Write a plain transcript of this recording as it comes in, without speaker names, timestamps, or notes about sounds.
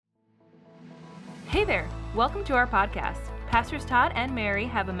Hey there! Welcome to our podcast. Pastors Todd and Mary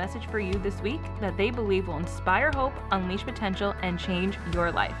have a message for you this week that they believe will inspire hope, unleash potential, and change your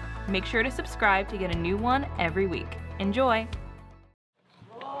life. Make sure to subscribe to get a new one every week. Enjoy!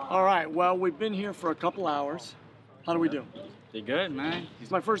 All right, well, we've been here for a couple hours. How do we do? Did good, man.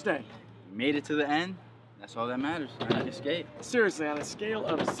 It's my first day. Made it to the end. That's all that matters. Not escape. Seriously, on a scale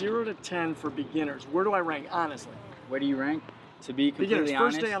of 0 to 10 for beginners, where do I rank, honestly? Where do you rank? To be completely Beginners,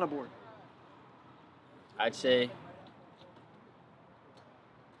 honest, first day on the board. I'd say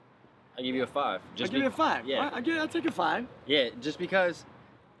I'll give you a 5. I'll give you a 5. Yeah. I'll take a 5. Yeah, just because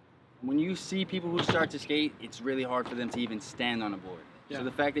when you see people who start to skate, it's really hard for them to even stand on a board. Yeah. So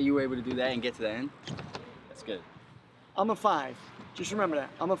the fact that you were able to do that and get to the end, that's good. I'm a 5. Just remember that.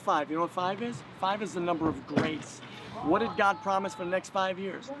 I'm a 5. You know what 5 is? 5 is the number of grace. What did God promise for the next 5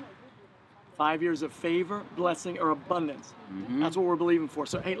 years? 5 years of favor, blessing, or abundance. Mm-hmm. That's what we're believing for.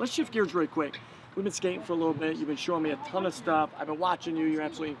 So, hey, let's shift gears really quick. We've been skating for a little bit. You've been showing me a ton of stuff. I've been watching you. You're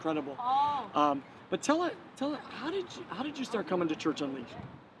absolutely incredible. But tell it. How did you start coming to Church Unleashed?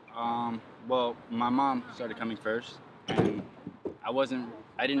 Well, my mom started coming first, and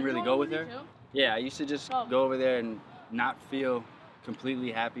I didn't really go with her. Yeah, I used to just go over there and not feel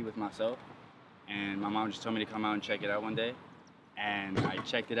completely happy with myself. And my mom just told me to come out and check it out one day. And I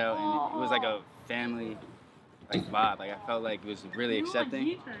checked it out, and it was like a family vibe. Like, I felt like it was really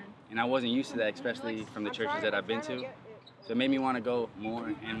accepting. And I wasn't used to that, especially from the churches that I've been to. So it made me want to go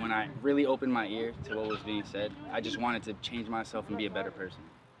more. And when I really opened my ear to what was being said, I just wanted to change myself and be a better person.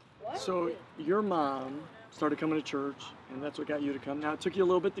 So your mom started coming to church, and that's what got you to come. Now, it took you a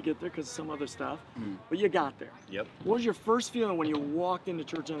little bit to get there because of some other stuff, but you got there. Yep. What was your first feeling when you walked into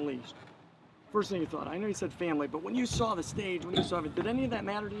Church Unleashed? First thing you thought? I know you said family, but when you saw the stage, when you saw it, did any of that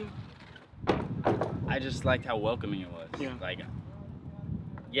matter to you? I just liked how welcoming it was.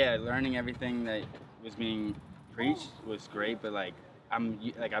 Yeah. Learning everything that was being preached was great, but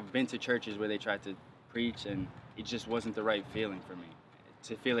I've been to churches where they tried to preach, and it just wasn't the right feeling for me.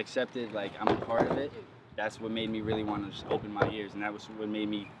 To feel accepted, like I'm a part of it, that's what made me really want to just open my ears, and that was what made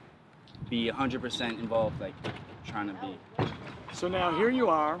me be 100% involved, trying to be. So now here you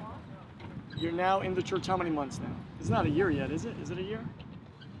are. You're now in the church how many months now? It's not a year yet, is it? Is it a year?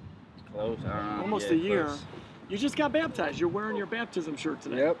 Close, I don't know. Almost Yeah, a year. close. You just got baptized. You're wearing your baptism shirt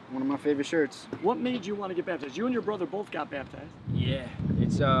today. Yep, one of my favorite shirts. What made you want to get baptized? You and your brother both got baptized. Yeah,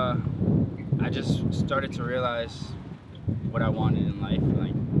 it's I just started to realize what I wanted in life,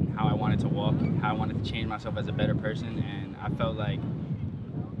 how I wanted to walk, how I wanted to change myself as a better person, and I felt like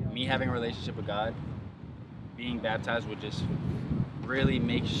me having a relationship with God, being baptized would just really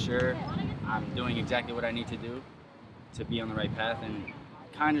make sure I'm doing exactly what I need to do to be on the right path, and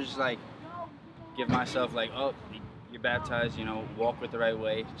kind of just give myself oh, you're baptized, walk with the right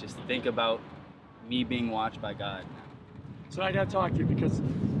way. Just think about me being watched by God. So I got to talk to you because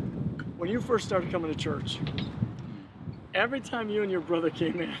when you first started coming to church, every time you and your brother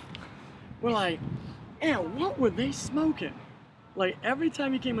came in, we're like, man, what were they smoking? Every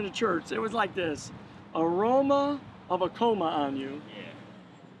time you came into church, there was this aroma of a coma on you.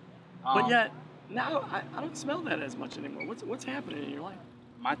 Yeah. But yet, now I don't smell that as much anymore. What's happening in your life?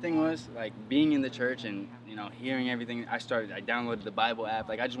 My thing was being in the church and hearing everything. I downloaded the Bible app.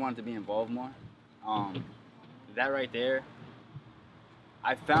 I just wanted to be involved more. That right there,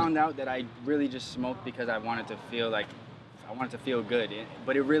 I found out that I really just smoked because I wanted to feel good.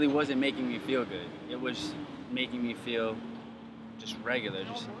 But it really wasn't making me feel good. It was making me feel just regular,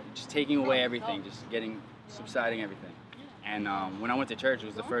 just taking away everything, just subsiding everything. And when I went to church, it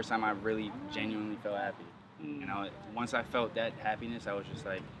was the first time I really genuinely felt happy. Once I felt that happiness, I was just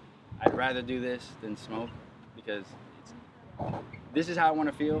I'd rather do this than smoke because this is how I want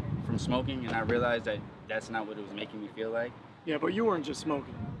to feel from smoking, and I realized that that's not what it was making me feel like. Yeah, but you weren't just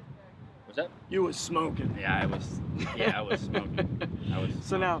smoking. What's up? You was smoking. Yeah, I was smoking.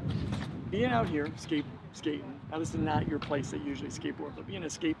 So now, being out here skating, now this is not your place that you usually skateboard, but being in a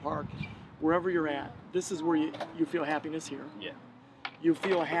skate park, wherever you're at, this is where you feel happiness here. Yeah. You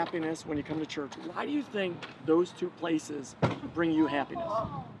feel happiness when you come to church. Why do you think those two places bring you happiness?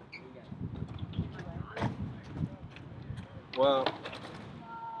 Well,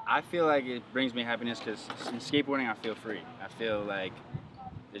 I feel like it brings me happiness because in skateboarding I feel free. I feel like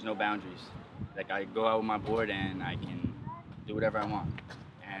there's no boundaries. I go out with my board and I can do whatever I want.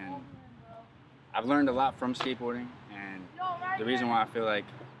 And I've learned a lot from skateboarding, and the reason why I feel like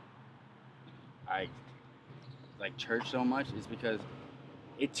I like church so much is because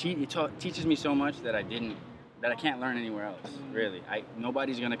it teaches me so much that I can't learn anywhere else. Really,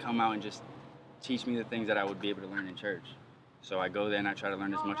 nobody's gonna come out and just teach me the things that I would be able to learn in church. So I go there and I try to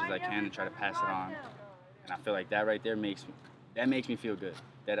learn as much as I can and try to pass it on. And I feel like that right there makes me feel good,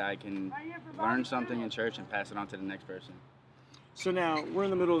 that I can learn something in church and pass it on to the next person. So now we're in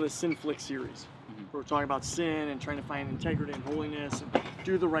the middle of the Sinflick series. We're talking about sin and trying to find integrity and holiness and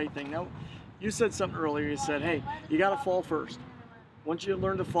do the right thing. Now, you said something earlier. You said, hey, you got to fall first. Once you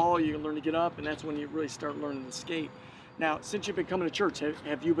learn to fall, you can learn to get up, and that's when you really start learning to skate. Now, since you've been coming to church,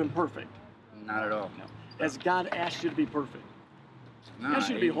 have you been perfect? Not at all. No. Has God asked you to be perfect? No, He asked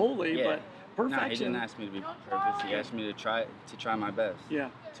you to be holy, but perfection. No, he didn't ask me to be perfect. He asked me to try my best. Yeah.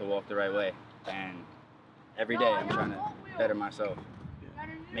 To walk the right way. And every day I'm trying to better myself.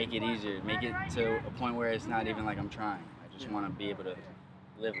 Make it easier. Make it to a point where it's not even like I'm trying. I just want to be able to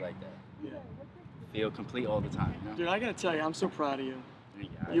live like that. Yeah. Feel complete all the time. You know? Dude, I gotta tell you, I'm so proud of you.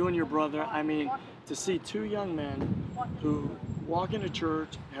 You and your brother. I mean, to see two young men who walk into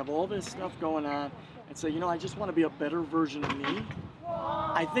church, have all this stuff going on, and say, I just want to be a better version of me.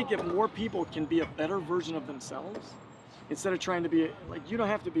 I think if more people can be a better version of themselves, instead of trying to be, like, you don't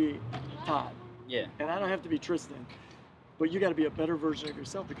have to be Todd. Yeah. And I don't have to be Tristan. But you got to be a better version of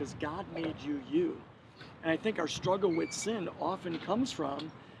yourself because God made you you. And I think our struggle with sin often comes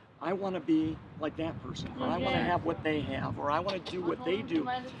from, I want to be like that person, or I want to have what they have, or I want to do what they do,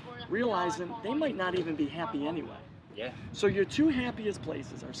 realizing they might not even be happy anyway. Yeah. So your two happiest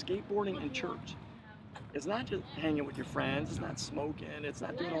places are skateboarding and church. It's not just hanging with your friends, it's not smoking, it's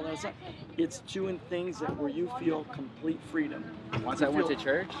not doing all that stuff. It's doing things where you feel complete freedom. Once I went to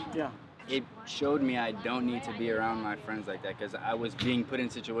church, yeah, it showed me I don't need to be around my friends like that, because I was being put in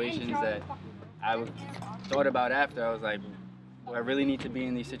situations that I thought about after. I was like, do I really need to be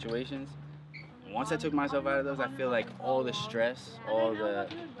in these situations? Once I took myself out of those, I feel like all the stress,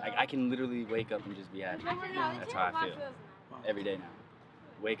 I can literally wake up and just be happy. That's how I feel every day now.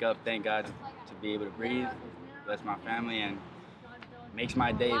 Wake up, thank God to be able to breathe, bless my family, and makes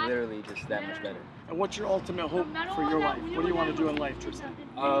my day literally just that much better. And what's your ultimate hope for your life? What do you want to do in life, Tristan?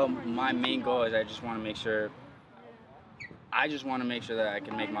 My main goal is I just want to make sure that I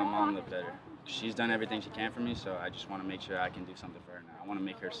can make my mom live better. She's done everything she can for me, so I just want to make sure I can do something for her now. I want to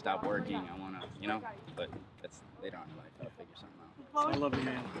make her stop working. I want to, but that's later on in life. I'll figure something out. I love you,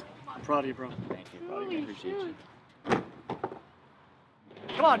 man. I'm proud of you, bro. Thank you. Proud of you. Appreciate you.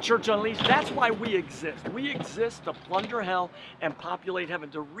 Come on, Church Unleashed. That's why we exist. We exist to plunder hell and populate heaven,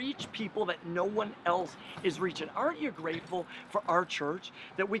 to reach people that no one else is reaching. Aren't you grateful for our church,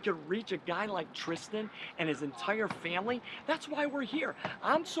 that we could reach a guy like Tristan and his entire family? That's why we're here.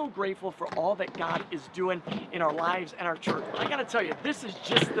 I'm so grateful for all that God is doing in our lives and our church. I got to tell you, this is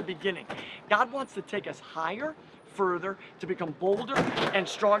just the beginning. God wants to take us higher, further, to become bolder and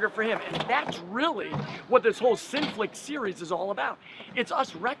stronger for Him. And that's really what this whole Sinflick series is all about. It's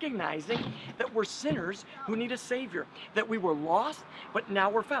us recognizing that we're sinners who need a Savior, that we were lost, but now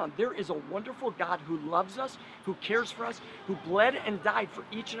we're found. There is a wonderful God who loves us, who cares for us, who bled and died for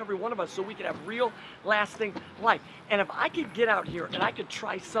each and every one of us so we could have real, lasting life. And if I could get out here and I could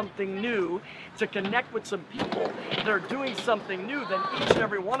try something new to connect with some people that are doing something new, then each and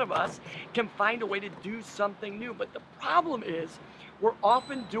every one of us can find a way to do something new. But the problem is, we're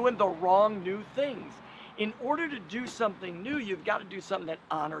often doing the wrong new things. In order to do something new, you've got to do something that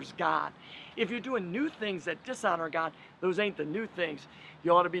honors God. If you're doing new things that dishonor God, those ain't the new things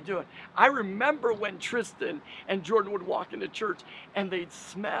you ought to be doing. I remember when Tristan and Jordan would walk into church and they'd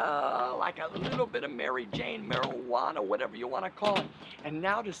smell like a little bit of Mary Jane, marijuana, whatever you want to call it. And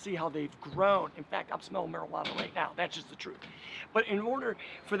now to see how they've grown. In fact, I'm smelling marijuana right now. That's just the truth. But in order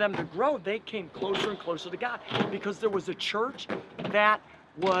for them to grow, they came closer and closer to God because there was a church that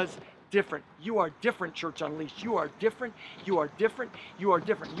was different. You are different, Church Unleashed. You are different. You are different. You are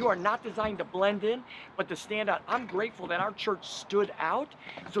different. You are not designed to blend in, but to stand out. I'm grateful that our church stood out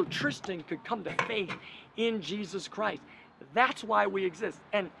so Tristan could come to faith in Jesus Christ. That's why we exist.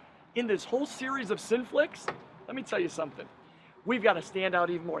 And in this whole series of Sinflicks, let me tell you something. We've got to stand out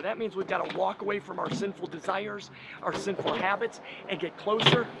even more. That means we've got to walk away from our sinful desires, our sinful habits, and get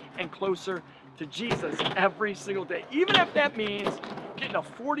closer and closer to Jesus every single day. Even if that means getting a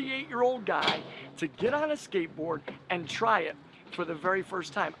 48-year-old guy to get on a skateboard and try it for the very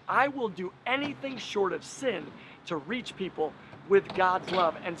first time. I will do anything short of sin to reach people with God's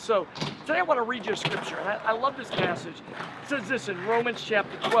love. And so today I want to read you a scripture. And I love this passage. It says this in Romans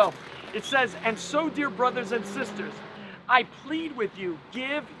chapter 12. It says, "And so, dear brothers and sisters, I plead with you,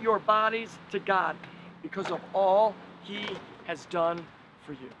 give your bodies to God because of all He has done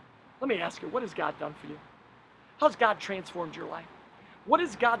for you." Let me ask you, what has God done for you? How's God transformed your life? What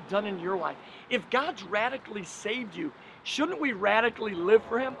has God done in your life? If God's radically saved you, shouldn't we radically live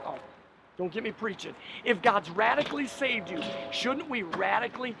for Him? Oh, Don't get me preaching. If God's radically saved you, shouldn't we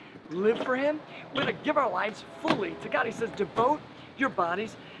radically live for him? We're going to give our lives fully to God. He says, devote your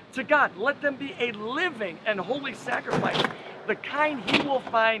bodies to God. Let them be a living and holy sacrifice, the kind he will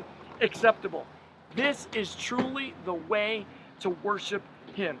find acceptable. This is truly the way to worship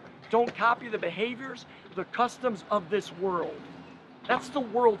him. Don't copy the behaviors, the customs of this world. That's the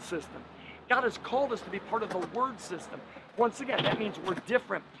world system. God has called us to be part of the word system. Once again, that means we're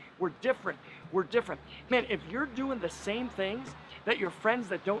different. We're different. We're different. Man, if you're doing the same things that your friends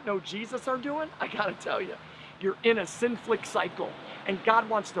that don't know Jesus are doing, I gotta tell you, you're in a sinful cycle. And God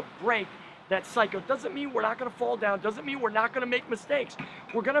wants to break that cycle. Doesn't mean we're not gonna fall down. Doesn't mean we're not gonna make mistakes.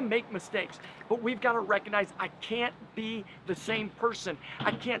 We're gonna make mistakes. But we've gotta recognize I can't be the same person.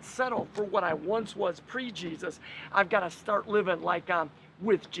 I can't settle for what I once was pre-Jesus. I've gotta start living like I'm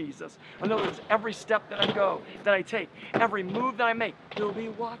with Jesus. In other words, every step that I take, every move that I make, he'll be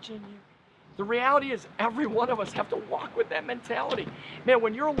watching you. The reality is every one of us have to walk with that mentality. Man,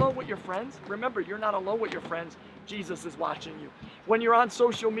 when you're alone with your friends, remember, you're not alone with your friends. Jesus is watching you. When you're on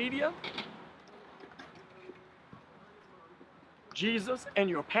social media, Jesus and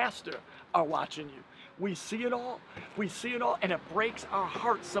your pastor are watching you. We see it all. We see it all, and it breaks our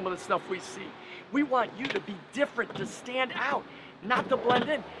hearts, some of the stuff we see. We want you to be different, to stand out, not to blend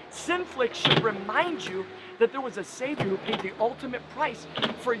in. Sinflix should remind you that there was a Savior who paid the ultimate price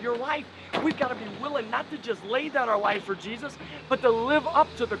for your life. We've got to be willing not to just lay down our life for Jesus, but to live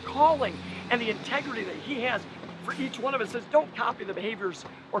up to the calling and the integrity that he has for each one of us. It says, don't copy the behaviors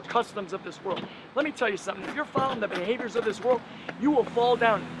or customs of this world. Let me tell you something. If you're following the behaviors of this world, you will fall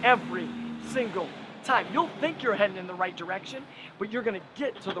down every single time. You'll think you're heading in the right direction, but you're going to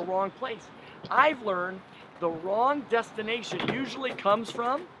get to the wrong place. I've learned the wrong destination usually comes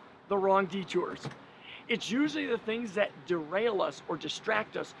from the wrong detours. It's usually the things that derail us or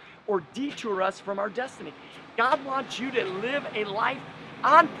distract us or detour us from our destiny. God wants you to live a life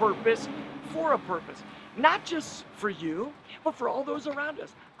on purpose, for a purpose. Not just for you, but for all those around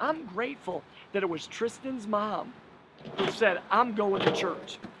us. I'm grateful that it was Tristan's mom who said, I'm going to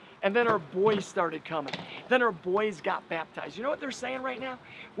church. And then our boys started coming. Then our boys got baptized. You know what they're saying right now?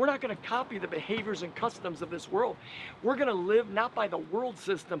 We're not going to copy the behaviors and customs of this world. We're going to live not by the world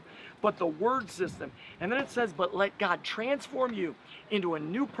system, but the word system. And then it says, but let God transform you into a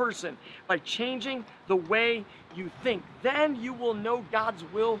new person by changing the way you think. Then you will know God's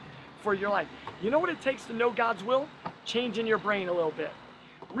will for your life. You know what it takes to know God's will? Changing your brain a little bit.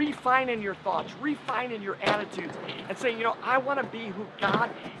 Refining your thoughts, refining your attitudes, and saying, you know, I want to be who God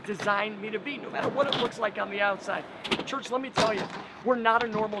designed me to be, no matter what it looks like on the outside. Church, let me tell you, we're not a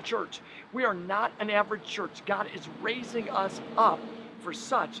normal church. We are not an average church. God is raising us up for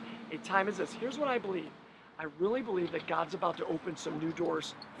such a time as this. Here's what I believe. I really believe that God's about to open some new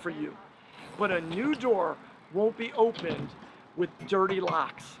doors for you. But a new door won't be opened with dirty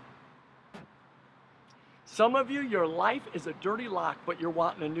locks. Some of you, your life is a dirty lock, but you're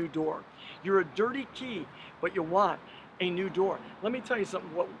wanting a new door. You're a dirty key, but you want a new door. Let me tell you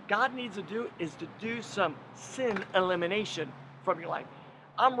something. What God needs to do is to do some sin elimination from your life.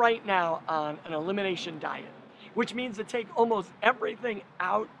 I'm right now on an elimination diet, which means to take almost everything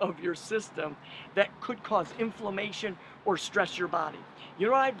out of your system that could cause inflammation or stress your body. You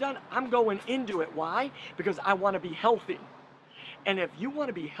know what I've done? I'm going into it. Why? Because I want to be healthy. And if you want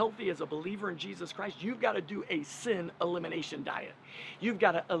to be healthy as a believer in Jesus Christ, you've got to do a sin elimination diet. You've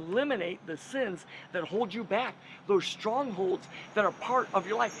got to eliminate the sins that hold you back, those strongholds that are part of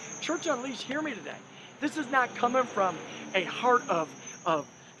your life. Church Unleashed, hear me today. This is not coming from a heart of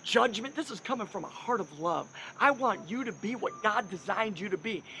judgment. This is coming from a heart of love. I want you to be what God designed you to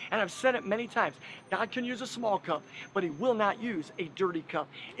be. And I've said it many times. God can use a small cup, but he will not use a dirty cup.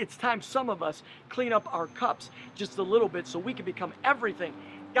 It's time some of us clean up our cups just a little bit so we can become everything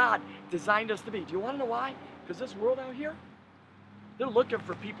God designed us to be. Do you want to know why? Because this world out here, they're looking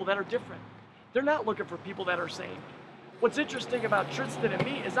for people that are different. They're not looking for people that are saved. What's interesting about Tristan and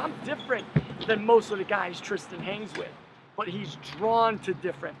me is I'm different than most of the guys Tristan hangs with. But he's drawn to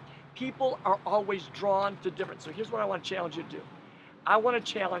different. People are always drawn to different. So here's what I want to challenge you to do. I want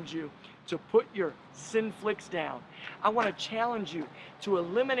to challenge you to put your sin flicks down. I want to challenge you to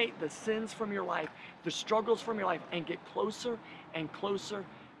eliminate the sins from your life, the struggles from your life, and get closer and closer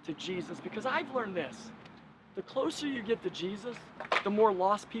to Jesus. Because I've learned this. The closer you get to Jesus, the more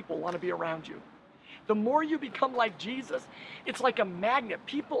lost people want to be around you. The more you become like Jesus, it's like a magnet.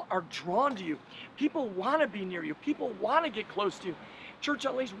 People are drawn to you. People want to be near you. People want to get close to you. Church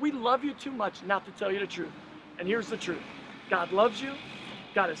Unleashed, we love you too much not to tell you the truth. And here's the truth. God loves you,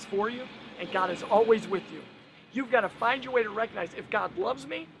 God is for you, and God is always with you. You've got to find your way to recognize if God loves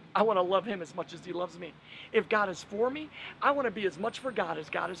me, I want to love him as much as he loves me. If God is for me, I want to be as much for God as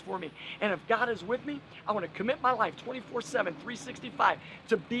God is for me. And if God is with me, I want to commit my life 24/7, 365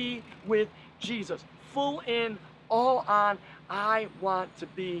 to be with Jesus. Full in, all on. I want to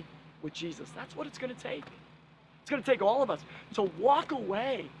be with Jesus. That's what it's going to take. It's going to take all of us to walk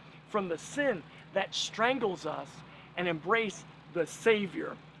away from the sin that strangles us and embrace the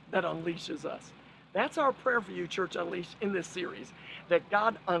Savior that unleashes us. That's our prayer for you, Church Unleashed, in this series, that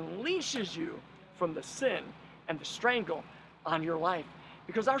God unleashes you from the sin and the strangle on your life.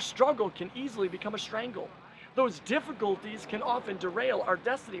 Because our struggle can easily become a strangle. Those difficulties can often derail our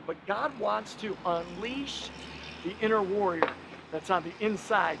destiny, but God wants to unleash the inner warrior that's on the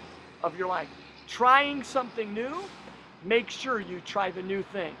inside of your life. Trying something new, make sure you try the new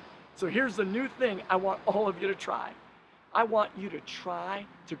thing. So here's the new thing I want all of you to try. I want you to try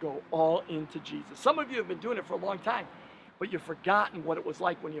to go all into Jesus. Some of you have been doing it for a long time, but you've forgotten what it was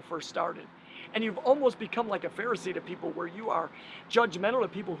like when you first started. And you've almost become like a Pharisee to people, where you are judgmental to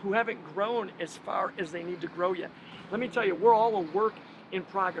people who haven't grown as far as they need to grow yet. Let me tell you, we're all a work in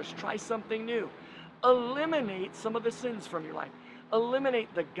progress. Try something new. Eliminate some of the sins from your life.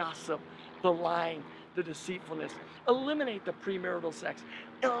 Eliminate the gossip, the lying, the deceitfulness. Eliminate the premarital sex.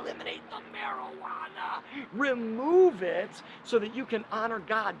 Eliminate the marijuana. Remove it so that you can honor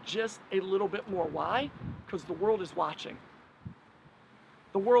God just a little bit more. Why? Because the world is watching.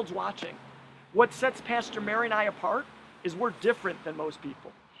 The world's watching. What sets Pastor Mary and I apart is we're different than most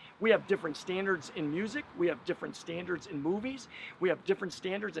people. We have different standards in music. We have different standards in movies. We have different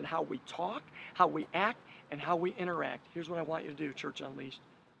standards in how we talk, how we act, and how we interact. Here's what I want you to do, Church Unleashed.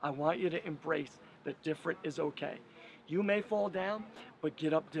 I want you to embrace that different is okay. You may fall down, but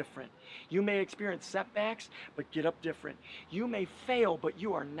get up different. You may experience setbacks, but get up different. You may fail, but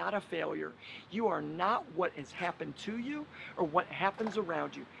you are not a failure. You are not what has happened to you or what happens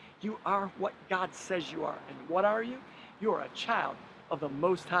around you. You are what God says you are. And what are you? You are a child of the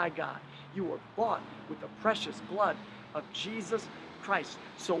Most High God. You were bought with the precious blood of Jesus Christ.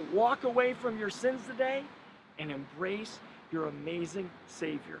 So walk away from your sins today and embrace your amazing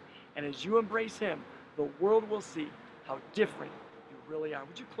Savior. And as you embrace him, the world will see how different you really are.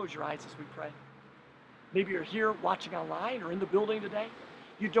 Would you close your eyes as we pray? Maybe you're here watching online or in the building today.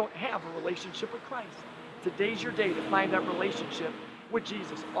 You don't have a relationship with Christ. Today's your day to find that relationship with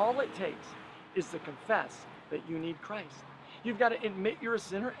Jesus. All it takes is to confess that you need Christ. You've got to admit you're a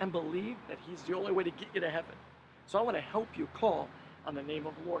sinner and believe that he's the only way to get you to heaven. So I want to help you call on the name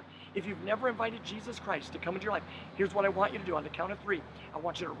of the Lord. If you've never invited Jesus Christ to come into your life, here's what I want you to do. On the count of 3, I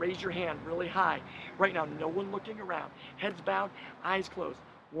want you to raise your hand really high. Right now, no one looking around. Heads bowed, eyes closed.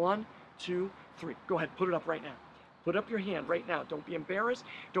 1, 2, 3. Go ahead, put it up right now. Put up your hand right now. Don't be embarrassed.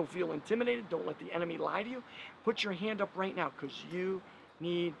 Don't feel intimidated. Don't let the enemy lie to you. Put your hand up right now because you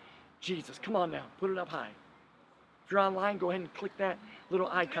need Jesus. Come on now, put it up high. If you're online, go ahead and click that little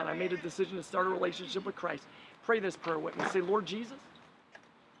icon. I made a decision to start a relationship with Christ. Pray this prayer with me. Say, Lord Jesus,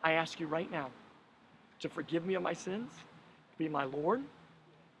 I ask you right now to forgive me of my sins, be my Lord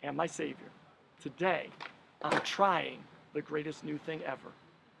and my Savior. Today, I'm trying the greatest new thing ever,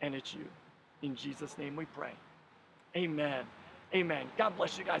 and it's you. In Jesus' name we pray. Amen. Amen. God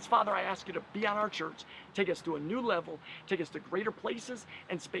bless you guys. Father, I ask you to be on our church, take us to a new level, take us to greater places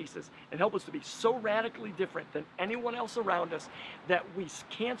and spaces, and help us to be so radically different than anyone else around us that we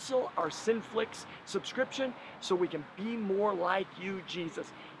cancel our Sinflix subscription so we can be more like you, Jesus.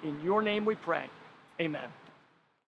 In your name we pray. Amen.